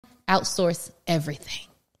outsource everything.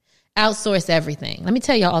 Outsource everything. Let me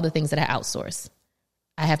tell y'all all the things that I outsource.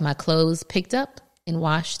 I have my clothes picked up and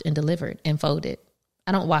washed and delivered and folded.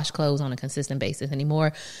 I don't wash clothes on a consistent basis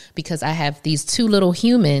anymore because I have these two little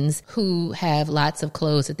humans who have lots of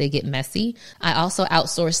clothes that they get messy. I also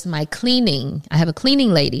outsource my cleaning. I have a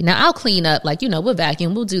cleaning lady. Now I'll clean up, like, we'll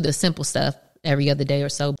vacuum. We'll do the simple stuff every other day or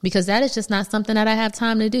so because that is just not something that I have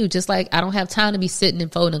time to do. Just like I don't have time to be sitting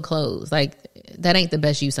and folding clothes. Like that ain't the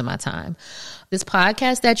best use of my time. This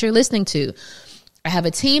podcast that you're listening to, I have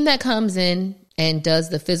a team that comes in and does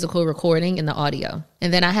the physical recording and the audio.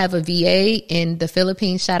 And then I have a VA in the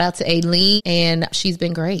Philippines. Shout out to Aileen. And she's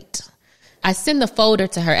been great. I send the folder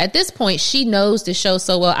to her. At this point, she knows the show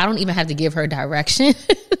so well, I don't even have to give her direction.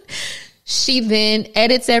 She then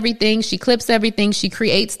edits everything. She clips everything. She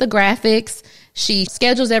creates the graphics. She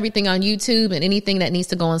schedules everything on YouTube, and anything that needs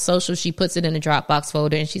to go on social, she puts it in a Dropbox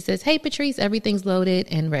folder. And she says, hey, Patrice, everything's loaded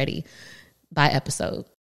and ready by episode.